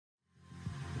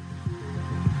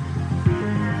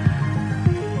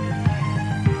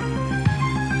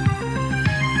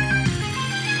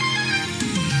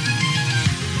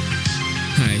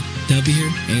Davi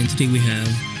here, and today we have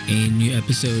a new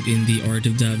episode in the Art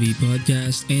of Davi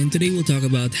podcast. And today we'll talk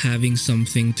about having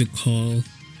something to call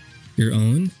your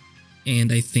own.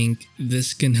 And I think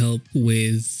this can help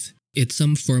with it's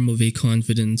some form of a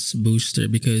confidence booster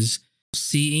because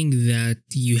seeing that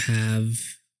you have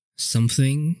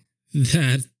something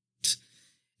that's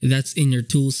in your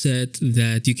tool set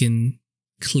that you can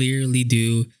clearly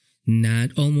do, not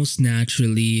almost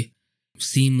naturally,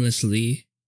 seamlessly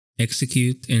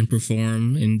execute and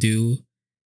perform and do.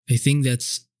 I think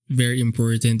that's very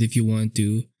important if you want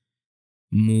to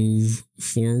move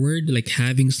forward, like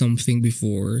having something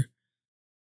before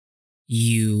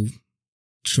you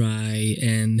try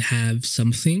and have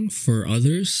something for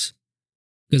others.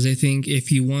 Because I think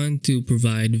if you want to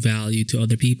provide value to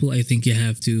other people, I think you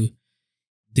have to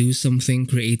do something,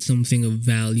 create something of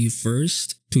value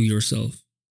first to yourself.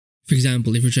 For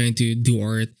example, if you're trying to do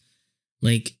art,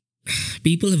 like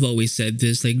people have always said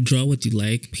this, like draw what you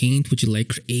like, paint what you like,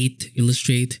 create,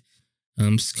 illustrate,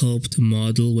 sculpt,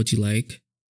 model what you like.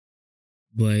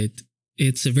 But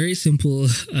it's a very simple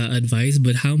advice,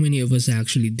 but how many of us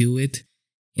actually do it?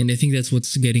 And I think that's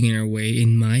what's getting in our way.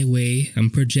 In my way, I'm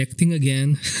projecting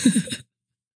again.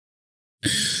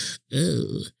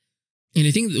 Oh. And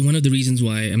I think one of the reasons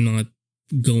why I'm not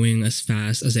going as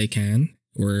fast as I can,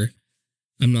 or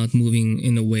I'm not moving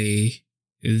in a way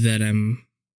that I'm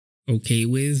okay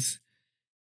with,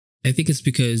 I think it's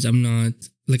because I'm not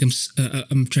like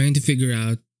I'm trying to figure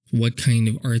out what kind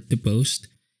of art to post,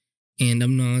 and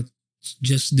I'm not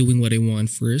just doing what I want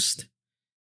first.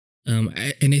 And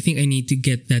I think I need to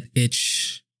get that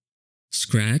itch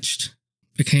scratched.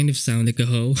 I kind of sound like a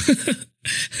hoe.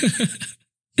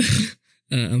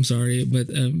 I'm sorry, but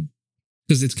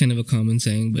because it's kind of a common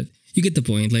saying, but you get the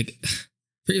point. Like,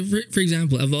 for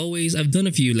example, I've done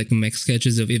a few like mech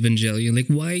sketches of Evangelion. Like,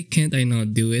 why can't I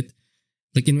not do it?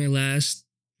 Like in my last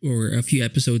or a few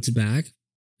episodes back,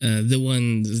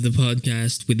 the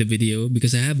podcast with the video,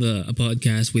 because I have a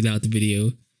podcast without the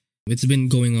video. It's been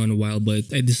going on a while, but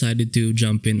I decided to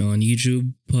jump in on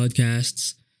YouTube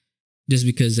podcasts just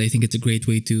because I think it's a great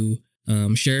way to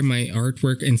share my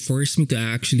artwork and force me to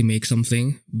actually make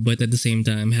something, but at the same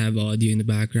time have audio in the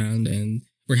background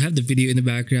or have the video in the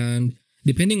background,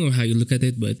 depending on how you look at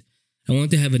it. But I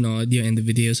want to have an audio and the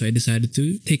video, so I decided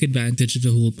to take advantage of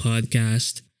the whole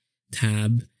podcast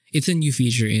tab. It's a new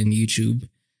feature in YouTube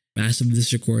as of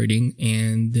this recording,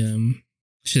 and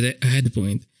I had the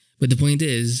point. But the point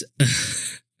is,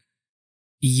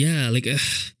 yeah, like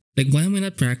why am I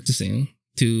not practicing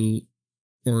to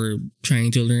or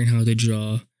trying to learn how to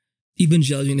draw?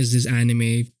 Evangelion is this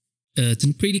anime. It's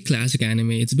a pretty classic anime.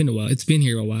 It's been a while. It's been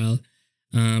here a while.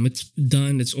 It's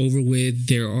done. It's over with.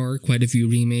 There are quite a few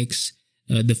remakes.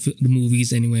 The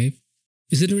movies anyway.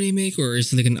 Is it a remake or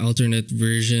is it like an alternate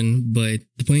version? But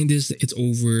the point is, it's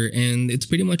over, and it's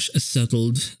pretty much a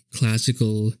settled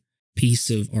classical piece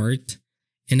of art.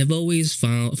 And I've always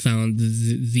found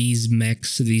these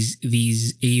mechs, these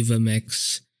Eva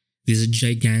mechs, these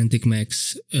gigantic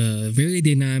mechs, very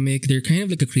dynamic. They're kind of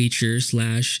like a creature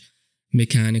 /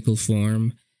 mechanical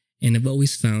form. And I've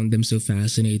always found them so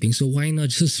fascinating. So why not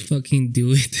just fucking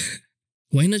do it?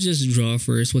 Why not just draw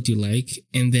first what you like?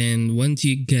 And then once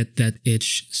you get that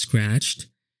itch scratched,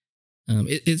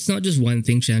 it's not just one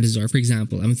thing, chances are. For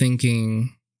example, I'm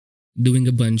thinking doing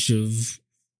a bunch of,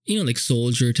 like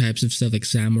soldier types of stuff, like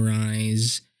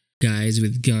samurais, guys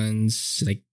with guns,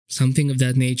 like something of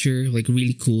that nature, like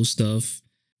really cool stuff.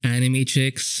 Anime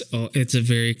chicks, it's a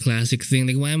very classic thing.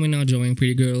 Like, why am I not drawing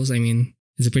pretty girls? I mean,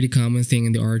 it's a pretty common thing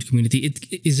in the art community.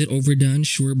 Is it overdone?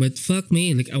 Sure, but fuck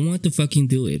me. Like, I want to fucking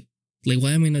do it. Like,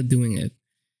 why am I not doing it?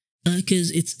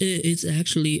 Because it's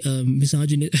actually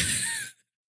misogynist.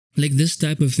 Like, this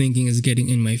type of thinking is getting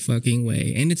in my fucking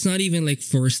way. And it's not even like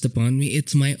forced upon me.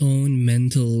 It's my own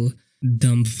mental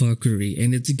dumb fuckery.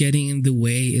 And it's getting in the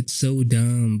way. It's so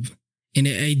dumb. And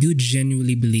I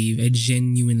genuinely believe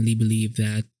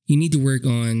that you need to work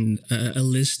on a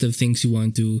list of things you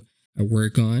want to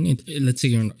work on. And let's say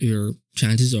your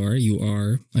chances are you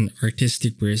are an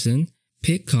artistic person.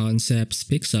 Pick concepts,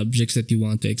 pick subjects that you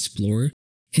want to explore,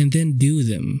 and then do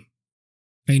them.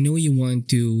 I know you want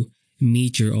to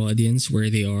meet your audience where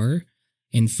they are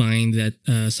and find that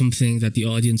something that the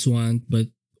audience wants,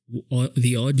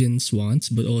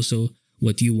 but also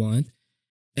what you want.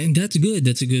 And that's good.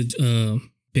 That's a good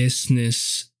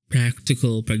business,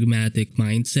 practical, pragmatic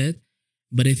mindset.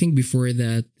 But I think before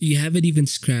that, you haven't even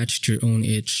scratched your own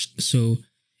itch. So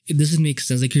it doesn't make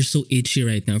sense. Like, you're so itchy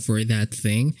right now for that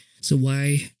thing. So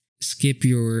why skip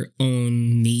your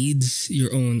own needs,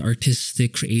 your own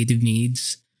artistic, creative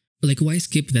needs? Like, why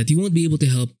skip that? You won't be able to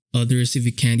help others if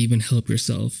you can't even help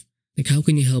yourself? Like, how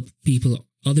can you help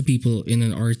other people in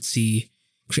an artsy,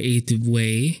 creative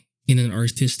way, in an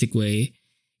artistic way,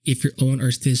 if your own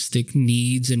artistic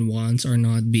needs and wants are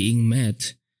not being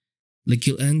met? Like,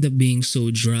 you'll end up being so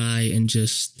dry and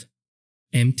just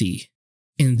empty.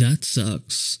 And that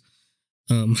sucks.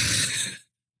 Um,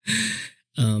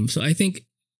 so I think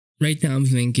right now I'm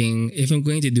thinking if I'm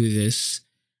going to do this,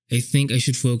 I think I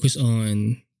should focus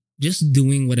on just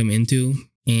doing what I'm into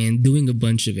and doing a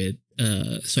bunch of it,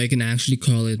 so I can actually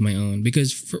call it my own.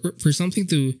 Because for something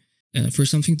to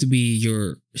be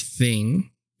your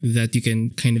thing that you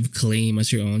can kind of claim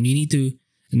as your own, you need to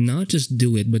not just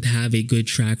do it, but have a good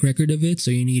track record of it.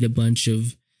 So you need a bunch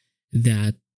of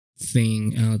that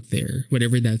thing out there,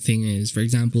 whatever that thing is. For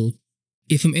example,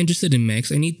 if I'm interested in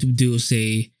mechs, I need to do,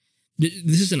 say,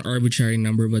 this is an arbitrary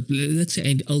number, but let's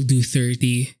say I'll do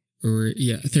 30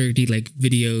 30 like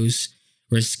videos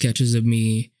or sketches of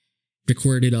me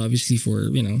recorded, obviously,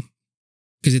 for,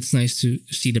 because it's nice to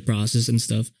see the process and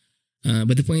stuff.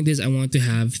 But the point is, I want to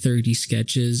have 30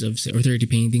 sketches of, or 30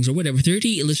 paintings or whatever,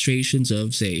 30 illustrations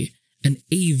of, say, an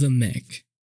Ava mech,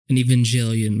 an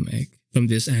Evangelion mech from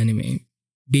this anime.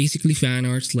 Basically fan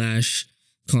art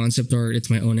 / concept art. It's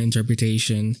my own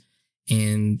interpretation.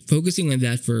 And focusing on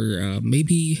that for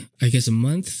maybe, I guess, a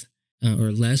month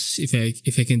or less, if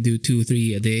I can do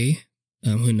 2-3 a day.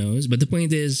 Who knows? But the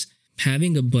point is,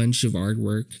 having a bunch of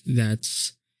artwork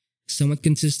that's somewhat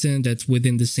consistent, that's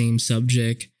within the same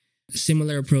subject,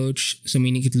 similar approach, so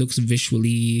meaning it looks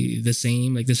visually the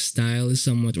same, like the style is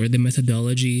somewhat, or the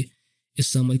methodology is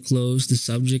somewhat close, the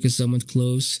subject is somewhat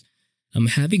close.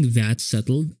 Having that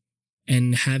settled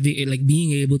and having it, like,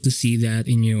 being able to see that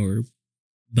in your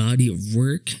body of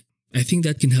work, I think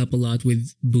that can help a lot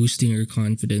with boosting your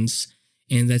confidence,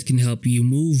 and that can help you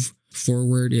move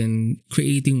forward in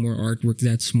creating more artwork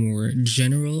that's more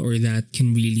general, or that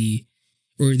can really,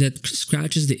 or that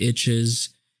scratches the itches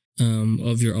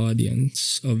of your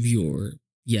audience, of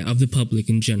the public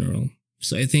in general.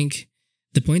 So I think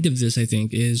the point of this, I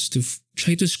think, is to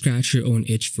try to scratch your own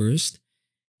itch first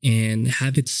and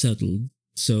have it settled.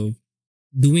 So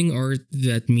doing art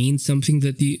that means something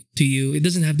to you, it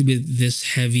doesn't have to be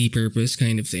this heavy purpose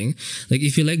kind of thing. Like,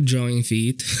 if you like drawing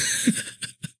feet,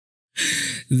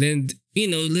 then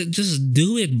just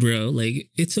do it, bro. Like,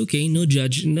 it's okay. No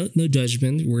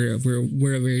judgment. We're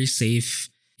a very safe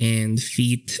and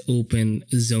feet open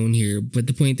zone here. But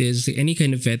the point is, like, any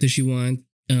kind of fetish you want,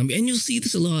 and you'll see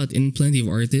this a lot in plenty of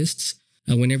artists.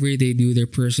 Whenever they do their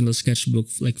personal sketchbook,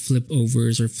 like flip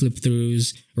overs or flip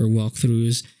throughs or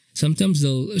walkthroughs, sometimes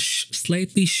they'll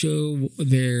slightly show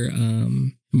their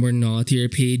more naughtier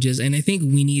pages, and I think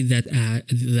we need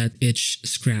that itch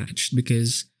scratched,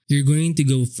 because you're going to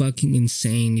go fucking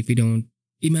insane if you don't.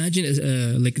 Imagine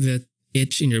like that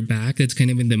itch in your back that's kind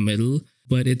of in the middle,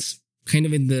 but it's kind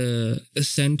of in the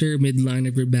center midline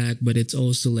of your back, but it's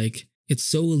also like it's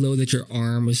so low that your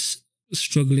arm is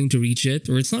struggling to reach it,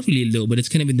 or it's not really low, but it's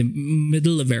kind of in the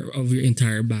middle of your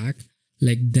entire back,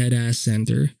 like dead ass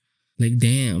center. Like,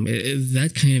 damn,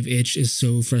 that kind of itch is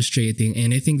so frustrating.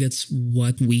 And I think that's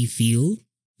what we feel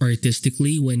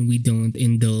artistically when we don't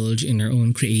indulge in our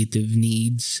own creative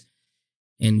needs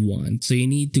and wants. So you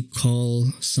need to call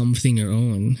something your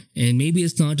own. And maybe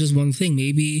it's not just one thing.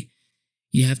 Maybe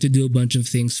you have to do a bunch of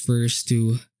things first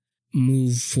to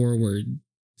move forward.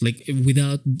 Like,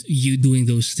 without you doing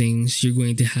those things, you're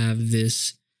going to have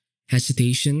this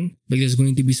hesitation. Like, there's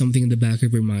going to be something in the back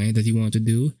of your mind that you want to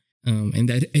do.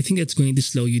 And I think that's going to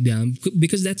slow you down,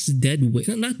 because that's dead weight,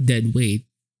 not dead weight,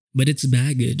 but it's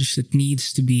baggage that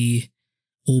needs to be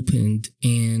opened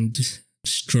and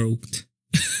stroked,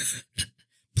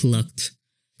 plucked,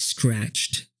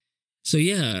 scratched. So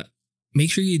yeah,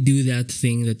 make sure you do that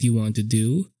thing that you want to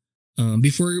do.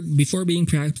 Before being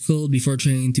practical, before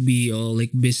trying to be all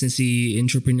like businessy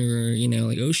entrepreneur,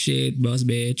 like, oh shit, boss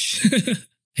bitch.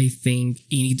 I think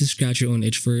you need to scratch your own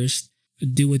itch first.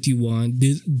 Do what you want.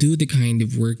 Do the kind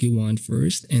of work you want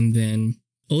first, and then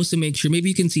also make sure maybe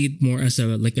you can see it more as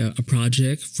a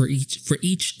project for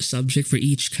each subject, for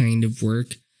each kind of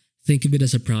work. Think of it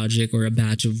as a project or a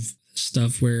batch of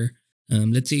stuff where,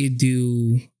 let's say you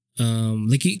do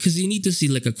because you need to see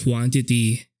like a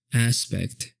quantity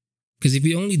aspect. Because if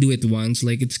you only do it once,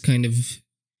 like, it's kind of,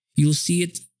 you'll see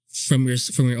it from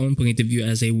your own point of view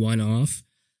as a one-off.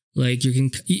 Like,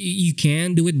 you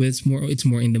can do it, but it's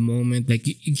more in the moment. Like,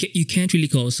 you can't really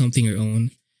call something your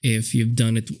own if you've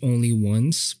done it only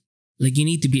once. Like, you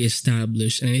need to be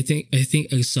established, and I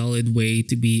think a solid way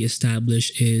to be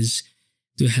established is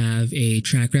to have a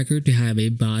track record, to have a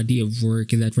body of work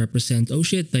that represents, oh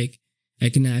shit, like, I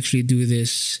can actually do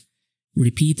this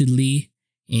repeatedly.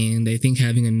 And I think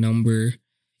having a number,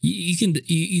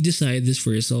 you decide this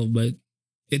for yourself, but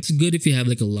it's good if you have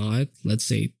like a lot, let's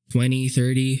say 20,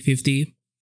 30, 50,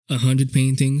 100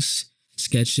 paintings,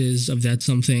 sketches of that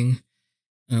something.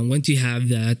 Once you have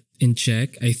that in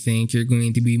check, I think you're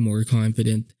going to be more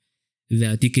confident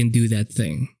that you can do that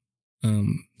thing.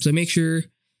 So make sure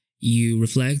you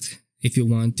reflect. If you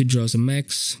want to draw some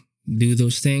mechs, do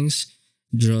those things.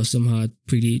 Draw some hot,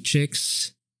 pretty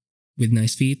chicks with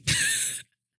nice feet.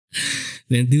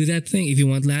 Then do that thing. If you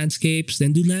want landscapes,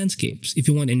 then do landscapes. If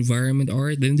you want environment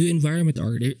art, then do environment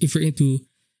art. If you're into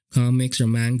comics or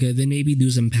manga, then maybe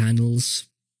do some panels.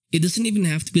 It doesn't even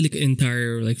have to be like an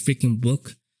entire like freaking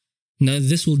book. Now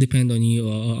this will depend on you,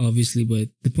 obviously, but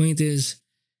the point is,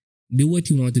 do what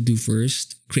you want to do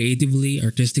first, creatively,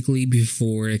 artistically,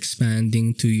 before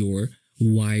expanding to your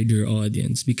wider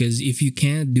audience. Because if you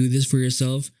can't do this for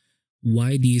yourself,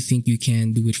 why do you think you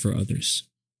can do it for others?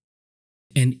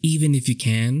 And even if you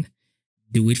can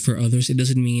do it for others, it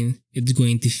doesn't mean it's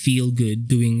going to feel good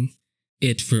doing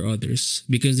it for others.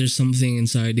 Because there's something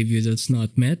inside of you that's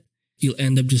not met. You'll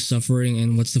end up just suffering,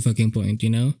 and what's the fucking point, you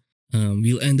know?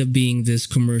 You'll end up being this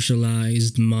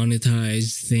commercialized,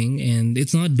 monetized thing, and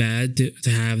it's not bad to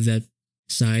have that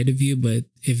side of you, but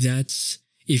if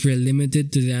you're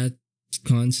limited to that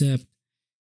concept,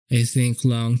 I think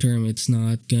long term it's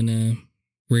not gonna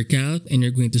work out, and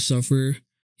you're going to suffer,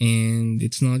 and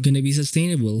it's not gonna be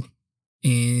sustainable,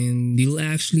 and you'll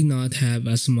actually not have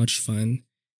as much fun.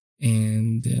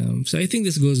 And so I think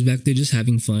this goes back to just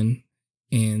having fun,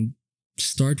 and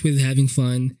start with having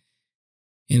fun.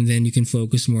 And then you can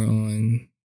focus more on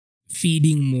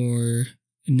feeding more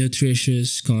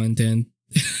nutritious content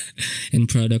and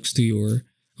products to your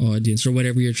audience, or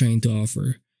whatever you're trying to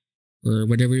offer, or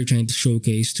whatever you're trying to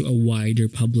showcase to a wider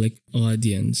public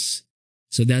audience.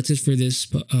 So that's it for this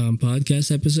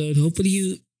podcast episode. Hopefully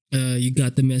you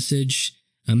got the message.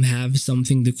 Have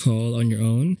something to call on your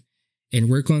own and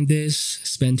work on this,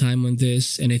 spend time on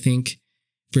this. And I think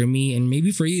for me, and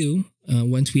maybe for you,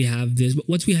 once we have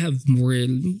more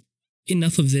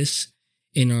enough of this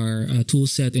in our tool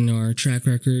set, in our track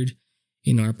record,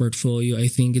 in our portfolio, I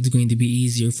think it's going to be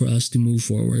easier for us to move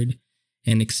forward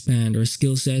and expand our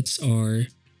skill sets, our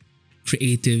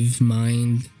creative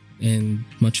mind, and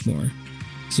much more.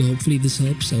 So hopefully this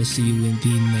helps. I'll see you in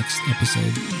the next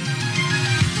episode.